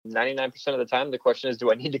99% of the time, the question is,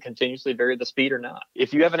 do I need to continuously vary the speed or not?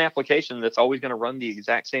 If you have an application that's always going to run the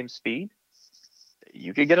exact same speed,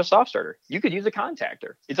 you could get a soft starter. You could use a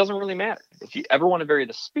contactor. It doesn't really matter. If you ever want to vary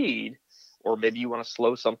the speed, or maybe you want to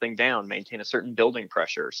slow something down, maintain a certain building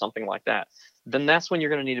pressure or something like that, then that's when you're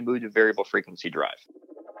going to need to move to variable frequency drive.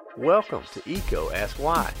 Welcome to EECO Ask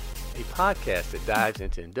Why, a podcast that dives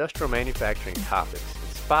into industrial manufacturing topics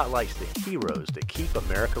and spotlights the heroes that keep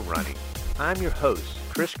America running. I'm your host,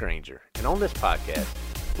 Chris Granger, and on this podcast,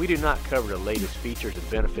 we do not cover the latest features and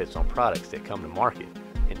benefits on products that come to market.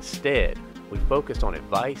 Instead, we focus on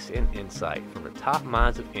advice and insight from the top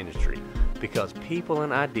minds of industry because people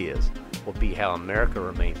and ideas will be how America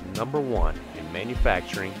remains number one in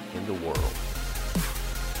manufacturing in the world.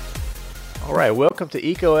 All right, welcome to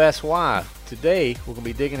EECO Ask Why. Today, we're going to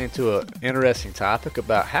be digging into an interesting topic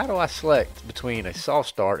about how do I select between a soft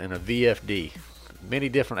start and a VFD. Many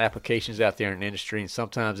different applications out there in the industry, and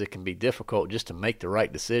sometimes it can be difficult just to make the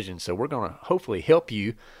right decision. So we're going to hopefully help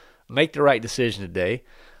you make the right decision today.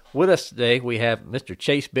 With us today, we have Mr.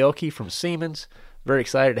 Chase Belkey from Siemens. Very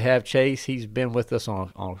excited to have Chase. He's been with us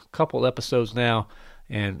on a couple episodes now,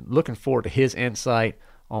 and looking forward to his insight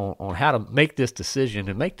on how to make this decision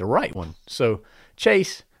and make the right one. So,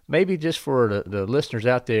 Chase, maybe just for the listeners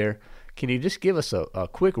out there, can you just give us a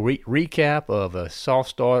quick recap of a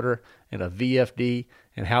soft starter and a VFD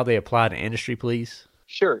and how they apply to industry, please?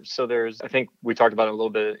 Sure. So I think we talked about it a little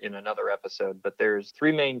bit in another episode, but there's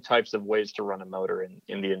three main types of ways to run a motor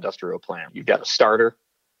in the industrial plant. You've got a starter,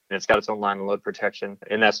 and it's got its own line and load protection,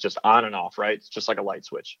 and that's just on and off, right? It's just like a light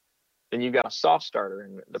switch. Then you've got a soft starter,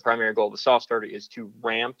 and the primary goal of the soft starter is to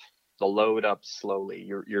ramp the load up slowly.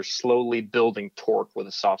 You're slowly building torque with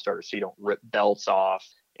a soft starter so you don't rip belts off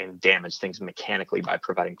and damage things mechanically by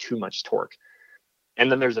providing too much torque.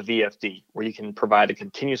 And then there's a VFD, where you can provide a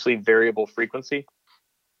continuously variable frequency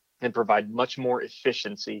and provide much more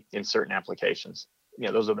efficiency in certain applications.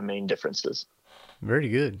 Those are the main differences. Very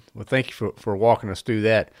good. Well, thank you for walking us through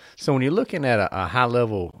that. So when you're looking at a high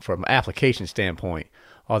level from an application standpoint,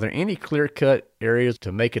 are there any clear-cut areas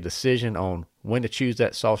to make a decision on when to choose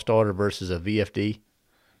that soft starter versus a VFD?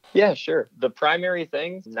 Yeah, sure. The primary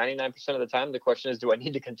thing, 99% of the time, the question is, do I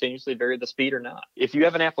need to continuously vary the speed or not? If you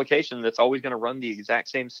have an application that's always going to run the exact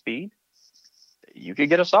same speed, you could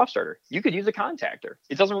get a soft starter. You could use a contactor.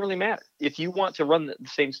 It doesn't really matter. If you want to run the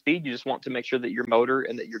same speed, you just want to make sure that your motor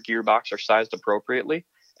and that your gearbox are sized appropriately.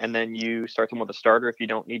 And then you start them with a starter if you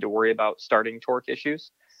don't need to worry about starting torque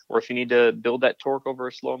issues. Or if you need to build that torque over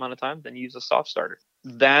a slow amount of time, then you use a soft starter.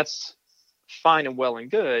 That's fine and well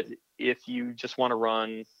and good if you just want to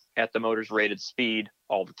run at the motor's rated speed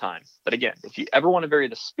all the time. But again, if you ever want to vary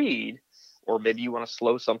the speed, or maybe you want to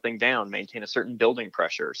slow something down, maintain a certain building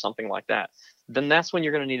pressure or something like that, then that's when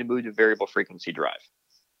you're going to need to move to variable frequency drive.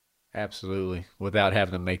 Absolutely, without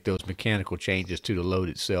having to make those mechanical changes to the load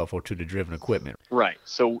itself or to the driven equipment. Right.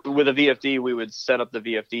 So with a VFD, we would set up the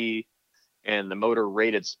VFD and the motor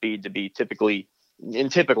rated speed to be typically, in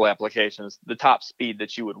typical applications, the top speed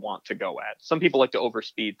that you would want to go at. Some people like to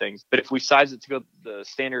overspeed things, but if we size it to go the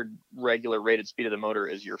standard regular rated speed of the motor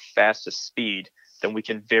is your fastest speed, then we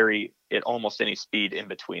can vary at almost any speed in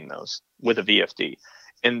between those with a VFD.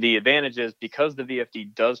 And the advantage is because the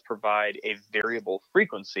VFD does provide a variable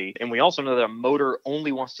frequency, and we also know that a motor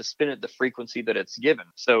only wants to spin at the frequency that it's given.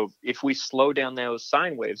 So if we slow down those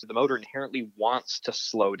sine waves, the motor inherently wants to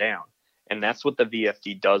slow down. And that's what the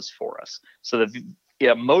VFD does for us. So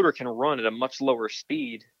the motor can run at a much lower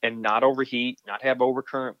speed and not overheat, not have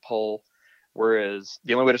overcurrent pull. Whereas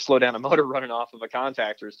the only way to slow down a motor running off of a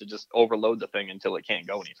contactor is to just overload the thing until it can't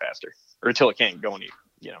go any faster, or until it can't go any.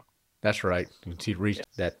 That's right. To reach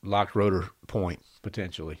that locked rotor point,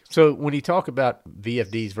 potentially. So when you talk about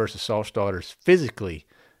VFDs versus soft starters, physically,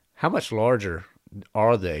 how much larger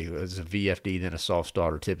are they as a VFD than a soft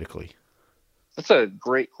starter typically? That's a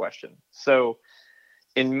great question. So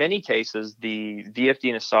in many cases, the VFD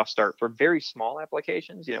and a soft start for very small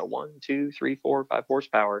applications, 1, 2, 3, 4, 5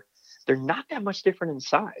 horsepower, they're not that much different in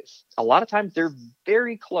size. A lot of times they're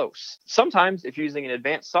very close. Sometimes if you're using an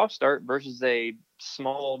advanced soft start versus a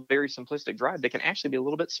small, very simplistic drive, they can actually be a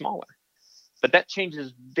little bit smaller. But that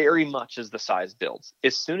changes very much as the size builds.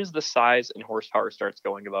 As soon as the size and horsepower starts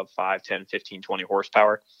going above 5, 10, 15, 20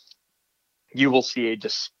 horsepower, you will see a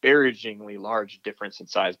disparagingly large difference in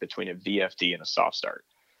size between a VFD and a soft start.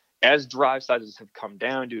 As drive sizes have come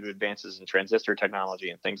down due to advances in transistor technology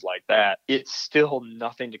and things like that, it's still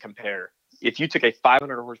nothing to compare. If you took a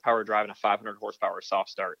 500 horsepower drive and a 500 horsepower soft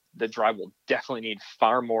start, the drive will definitely need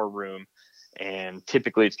far more room, and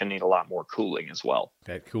typically it's going to need a lot more cooling as well.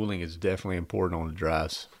 That cooling is definitely important on the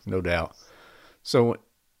drives, no doubt. So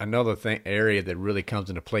another area that really comes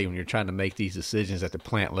into play when you're trying to make these decisions at the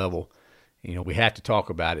plant level, we have to talk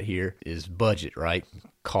about it here, is budget, right?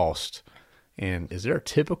 Cost. And is there a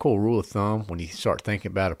typical rule of thumb when you start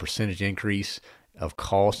thinking about a percentage increase of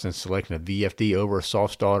cost in selecting a VFD over a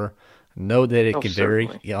soft starter? Know that it can vary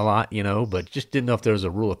a lot, but just didn't know if there was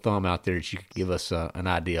a rule of thumb out there that you could give us an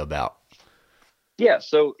idea about. Yeah,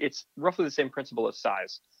 so it's roughly the same principle as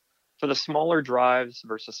size. For the smaller drives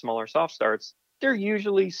versus smaller soft starts, they're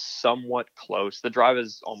usually somewhat close. The drive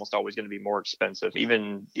is almost always going to be more expensive,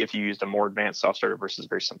 even if you used a more advanced soft starter versus a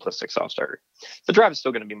very simplistic soft starter. The drive is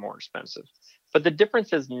still going to be more expensive, but the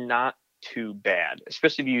difference is not too bad,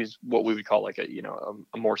 especially if you use what we would call like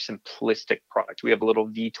a more simplistic product. We have a little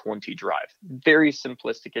V20 drive, very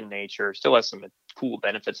simplistic in nature, still has some cool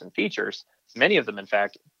benefits and features, many of them in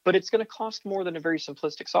fact, but it's going to cost more than a very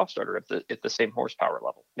simplistic soft starter at the same horsepower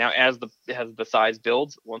level. Now, as the size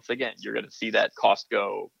builds, once again, you're going to see that cost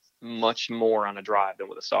go much more on a drive than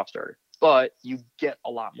with a soft starter, but you get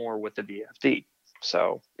a lot more with the VFD.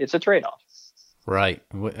 So it's a trade-off. Right.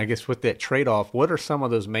 I guess with that trade-off, what are some of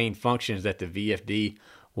those main functions that the VFD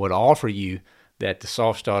would offer you that the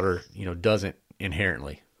soft starter, doesn't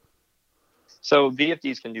inherently? So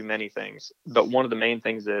VFDs can do many things, but one of the main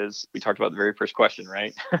things is, we talked about the very first question,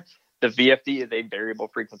 right? The VFD is a variable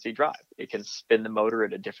frequency drive. It can spin the motor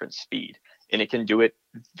at a different speed, and it can do it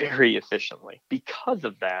very efficiently. Because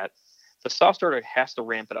of that, the soft starter has to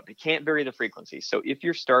ramp it up. It can't vary the frequency. So if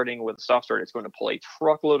you're starting with a soft starter, it's going to pull a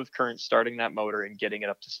truckload of current starting that motor and getting it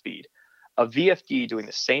up to speed. A VFD doing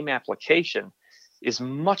the same application is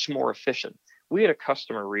much more efficient. We had a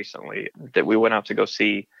customer recently that we went out to go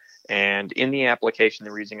see, and in the application,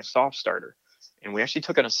 they were using a soft starter. And we actually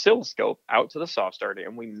took an oscilloscope out to the soft starter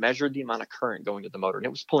and we measured the amount of current going to the motor. And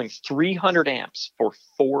it was pulling 300 amps for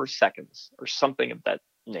 4 seconds or something of that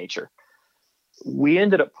nature. We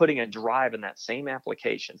ended up putting a drive in that same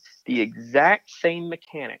application. The exact same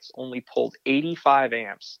mechanics only pulled 85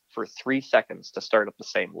 amps for 3 seconds to start up the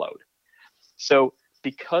same load. So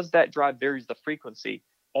because that drive varies the frequency,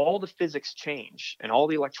 all the physics change and all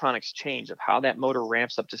the electronics change of how that motor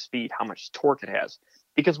ramps up to speed, how much torque it has,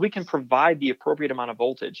 because we can provide the appropriate amount of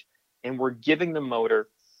voltage and we're giving the motor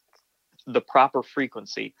the proper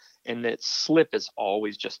frequency, and that slip is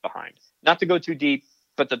always just behind. Not to go too deep,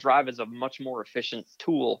 but the drive is a much more efficient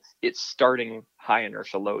tool. It's starting high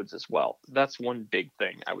inertia loads as well. That's one big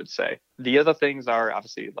thing, I would say. The other things are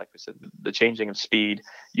obviously, like we said, the changing of speed.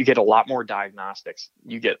 You get a lot more diagnostics.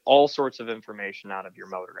 You get all sorts of information out of your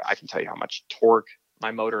motor. I can tell you how much torque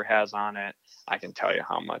my motor has on it. I can tell you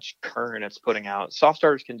how much current it's putting out. Soft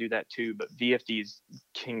starters can do that too, but VFDs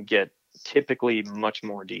can get typically much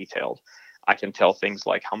more detailed. I can tell things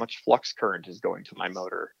like how much flux current is going to my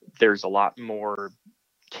motor. There's a lot more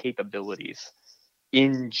capabilities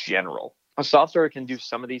in general. A soft starter can do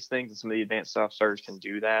some of these things, and some of the advanced soft starters can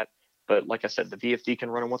do that. But like I said, the VFD can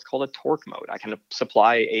run in what's called a torque mode. I can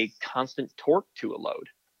supply a constant torque to a load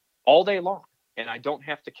all day long. And I don't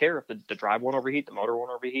have to care if the drive won't overheat, the motor won't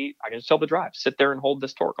overheat. I can just tell the drive, sit there and hold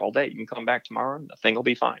this torque all day. You can come back tomorrow and the thing will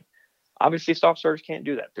be fine. Obviously, soft starters can't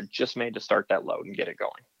do that. They're just made to start that load and get it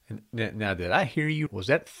going. Now, did I hear you? Was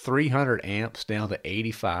that 300 amps down to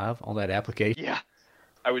 85 on that application? Yeah.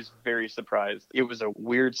 I was very surprised. It was a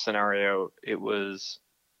weird scenario. It was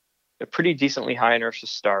a pretty decently high inertia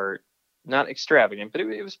start, not extravagant, but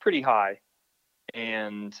it was pretty high.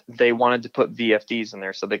 And they wanted to put VFDs in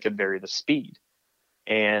there so they could vary the speed.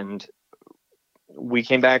 And we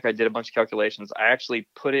came back, I did a bunch of calculations. I actually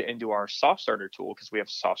put it into our soft starter tool because we have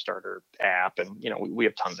a soft starter app, and we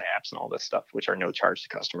have tons of apps and all this stuff, which are no charge to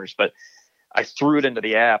customers. But I threw it into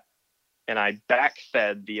the app and I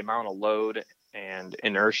backfed the amount of load and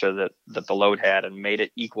inertia that the load had and made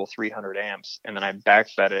it equal 300 amps. And then I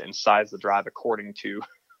backfed it and sized the drive according to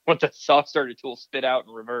what the soft starter tool spit out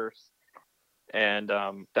in reverse. And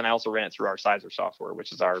then I also ran it through our Sizer software,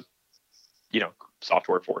 which is our,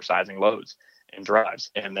 software for sizing loads and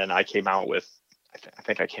drives. And then I came out with, I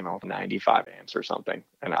think I came out with 95 amps or something.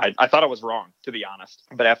 And I thought I was wrong, to be honest.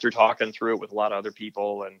 But after talking through it with a lot of other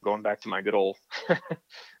people and going back to my good old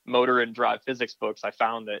motor and drive physics books, I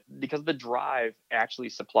found that because the drive actually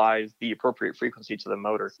supplies the appropriate frequency to the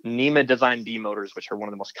motor, NEMA Design B motors, which are one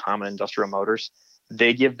of the most common industrial motors,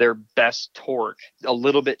 they give their best torque a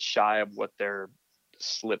little bit shy of what their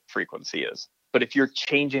slip frequency is. But if you're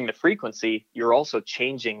changing the frequency, you're also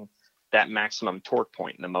changing that maximum torque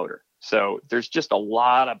point in the motor. So there's just a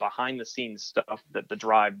lot of behind the scenes stuff that the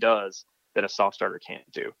drive does that a soft starter can't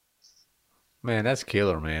do. Man, that's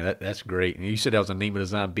killer, man. That's great. And you said that was a NEMA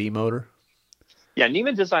Design B motor? Yeah,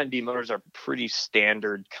 Neiman Design B motors are pretty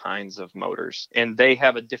standard kinds of motors, and they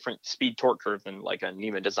have a different speed torque curve than like a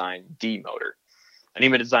Neiman Design D motor. A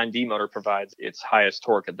Neiman Design D motor provides its highest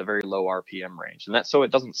torque at the very low RPM range, and that's so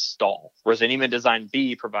it doesn't stall. Whereas a Neiman Design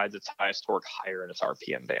B provides its highest torque higher in its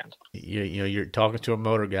RPM band. You're talking to a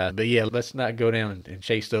motor guy, but yeah, let's not go down and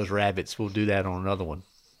chase those rabbits. We'll do that on another one.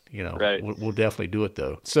 Right. We'll definitely do it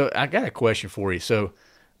though. So I got a question for you. So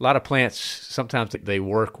a lot of plants, sometimes they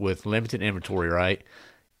work with limited inventory, right?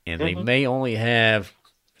 And they may only have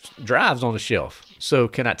drives on the shelf. So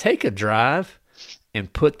can I take a drive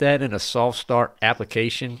and put that in a soft start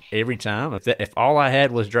application every time? If all I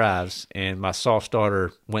had was drives and my soft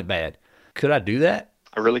starter went bad, could I do that?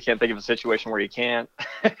 I really can't think of a situation where you can't.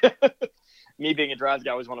 Me being a drives guy,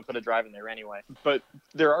 I always want to put a drive in there anyway. But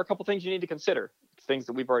there are a couple things you need to consider. Things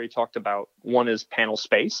that we've already talked about. One is panel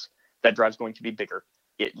space. That drive's going to be bigger.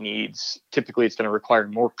 Typically it's going to require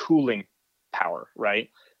more cooling power,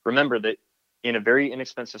 right? Remember that in a very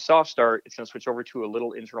inexpensive soft start, it's going to switch over to a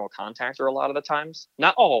little internal contactor a lot of the times.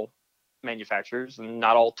 Not all manufacturers and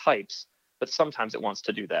not all types, but sometimes it wants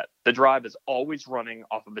to do that. The drive is always running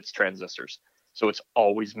off of its transistors, so it's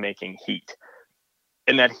always making heat.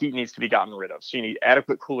 And that heat needs to be gotten rid of. So you need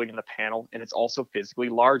adequate cooling in the panel, and it's also physically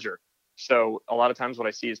larger. So a lot of times what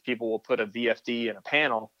I see is people will put a VFD in a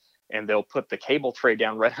panel, and they'll put the cable tray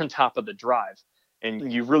down right on top of the drive.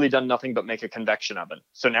 And you've really done nothing but make a convection oven.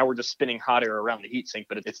 So now we're just spinning hot air around the heatsink,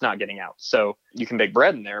 but it's not getting out. So you can bake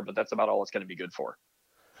bread in there, but that's about all it's going to be good for.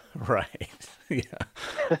 Right. Yeah.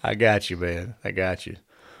 I got you, man. I got you.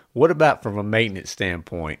 What about from a maintenance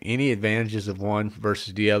standpoint? Any advantages of one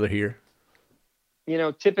versus the other here?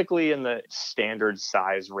 Typically in the standard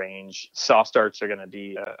size range, soft starts are going to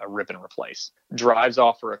be a rip and replace. Drives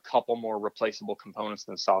offer a couple more replaceable components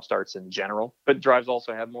than soft starts in general, but drives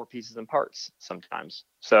also have more pieces and parts sometimes.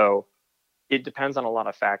 So it depends on a lot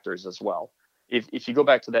of factors as well. If you go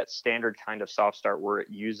back to that standard kind of soft start where it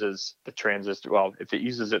uses the transistor, if it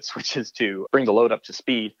uses it switches to bring the load up to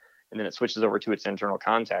speed, and then it switches over to its internal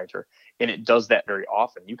contactor, and it does that very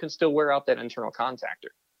often, you can still wear out that internal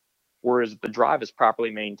contactor. Whereas if the drive is properly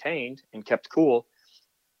maintained and kept cool,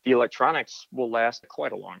 the electronics will last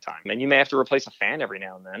quite a long time. And you may have to replace a fan every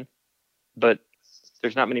now and then, but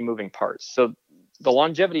there's not many moving parts. So the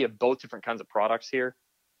longevity of both different kinds of products here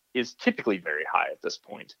is typically very high at this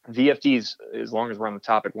point. VFDs, as long as we're on the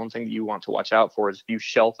topic, one thing that you want to watch out for is if you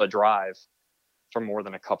shelf a drive for more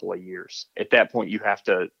than a couple of years. At that point, you have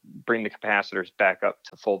to bring the capacitors back up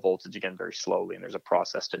to full voltage again very slowly, and there's a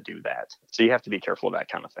process to do that. So you have to be careful of that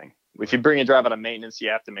kind of thing. If you bring a drive out of maintenance, you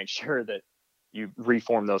have to make sure that you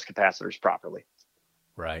reform those capacitors properly.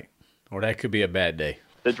 Right. Or that could be a bad day.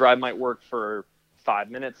 The drive might work for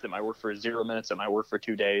 5 minutes. It might work for 0 minutes. It might work for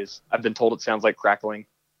 2 days. I've been told it sounds like crackling,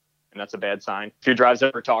 and that's a bad sign. If your drive's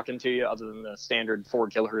ever talking to you other than the standard 4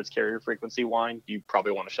 kilohertz carrier frequency whine, you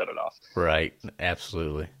probably want to shut it off. Right.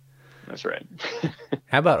 Absolutely. That's right.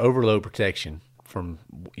 How about overload protection from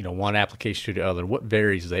one application to the other? What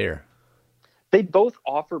varies there? They both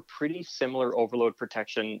offer pretty similar overload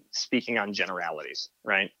protection, speaking on generalities,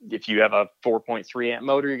 right? If you have a 4.3 amp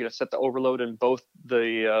motor, you're going to set the overload in both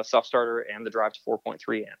the soft starter and the drive to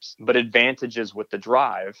 4.3 amps. But advantages with the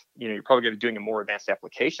drive, you're probably going to be doing a more advanced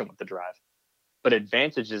application with the drive. But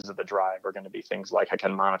advantages of the drive are going to be things like I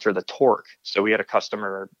can monitor the torque. So we had a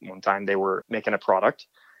customer one time, they were making a product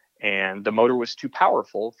and the motor was too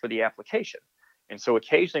powerful for the application. And so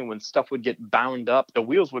occasionally when stuff would get bound up, the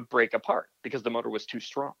wheels would break apart because the motor was too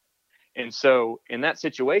strong. And so in that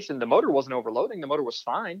situation, the motor wasn't overloading. The motor was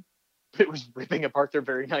fine. It was ripping apart their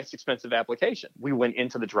very nice, expensive application. We went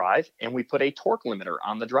into the drive and we put a torque limiter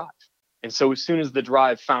on the drive. And so as soon as the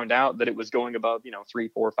drive found out that it was going above, 3,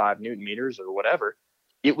 4, 5 Newton meters or whatever,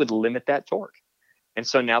 it would limit that torque. And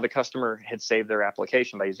so now the customer had saved their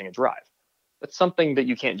application by using a drive. That's something that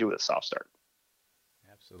you can't do with a soft start.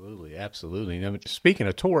 Absolutely, absolutely. Now, speaking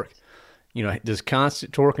of torque, does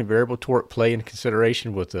constant torque and variable torque play into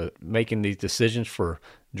consideration with making these decisions for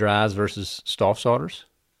drives versus soft starters?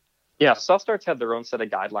 Yeah, soft starts have their own set of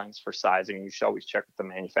guidelines for sizing. You should always check with the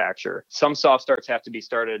manufacturer. Some soft starts have to be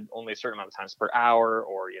started only a certain amount of times per hour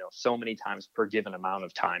or, so many times per given amount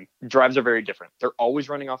of time. Drives are very different. They're always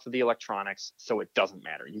running off of the electronics, so it doesn't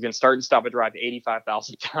matter. You can start and stop a drive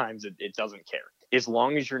 85,000 times. It doesn't care. As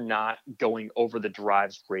long as you're not going over the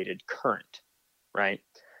drive's rated current, right?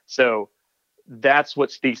 So that's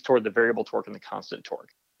what speaks toward the variable torque and the constant torque.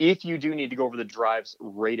 If you do need to go over the drive's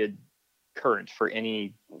rated current for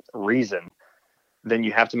any reason, then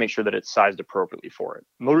you have to make sure that it's sized appropriately for it.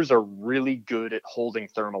 Motors are really good at holding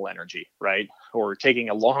thermal energy, right? Or taking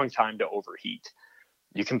a long time to overheat.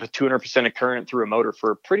 You can put 200% of current through a motor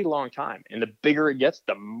for a pretty long time. And the bigger it gets,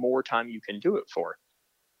 the more time you can do it for.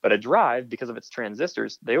 But a drive, because of its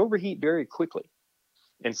transistors, they overheat very quickly.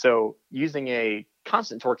 And so using a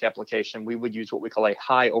constant torque application, we would use what we call a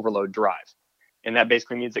high overload drive. And that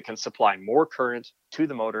basically means it can supply more current to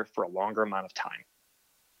the motor for a longer amount of time.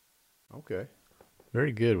 Okay.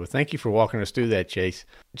 Very good. Well, thank you for walking us through that, Chase.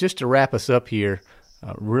 Just to wrap us up here,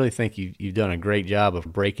 I really think you've done a great job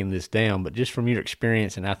of breaking this down, but just from your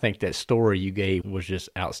experience, and I think that story you gave was just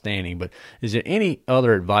outstanding, but is there any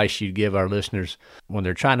other advice you'd give our listeners when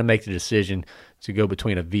they're trying to make the decision to go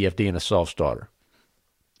between a VFD and a soft starter?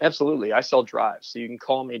 Absolutely. I sell drives, so you can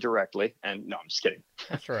call me directly. And no, I'm just kidding.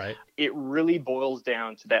 That's right. It really boils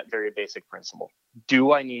down to that very basic principle.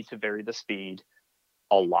 Do I need to vary the speed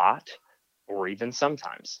a lot? Or even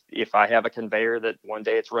sometimes, if I have a conveyor that one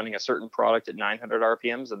day it's running a certain product at 900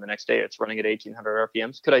 RPMs and the next day it's running at 1800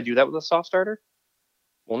 RPMs, could I do that with a soft starter?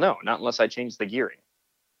 Well, no, not unless I change the gearing.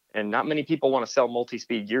 And not many people want to sell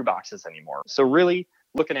multi-speed gearboxes anymore. So really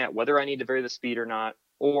looking at whether I need to vary the speed or not,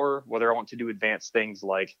 or whether I want to do advanced things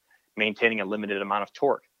like maintaining a limited amount of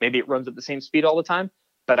torque. Maybe it runs at the same speed all the time,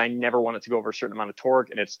 but I never want it to go over a certain amount of torque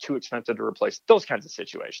and it's too expensive to replace. Those kinds of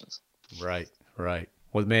situations. Right.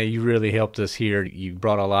 Well, man, you really helped us here. You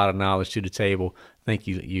brought a lot of knowledge to the table. I think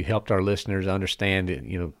you helped our listeners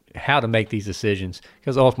understand, how to make these decisions,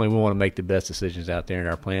 because ultimately we want to make the best decisions out there in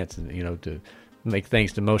our plants and, to make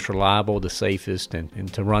things the most reliable, the safest,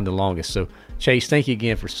 and to run the longest. So, Chase, thank you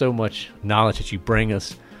again for so much knowledge that you bring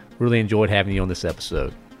us. Really enjoyed having you on this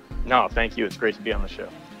episode. No, thank you. It's great to be on the show.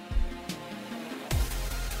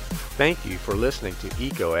 Thank you for listening to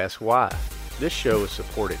EECO Asks Why. This show is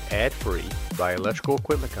supported ad-free by Electrical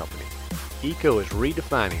Equipment Company. EECO is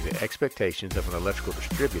redefining the expectations of an electrical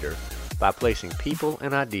distributor by placing people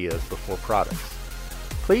and ideas before products.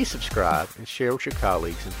 Please subscribe and share with your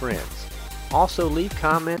colleagues and friends. Also, leave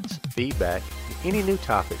comments, feedback, and any new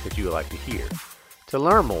topics that you would like to hear. To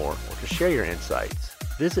learn more or to share your insights,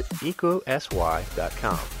 visit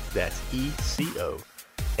EECOSY.com. That's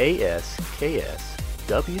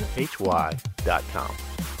EECOASKSWHY.com.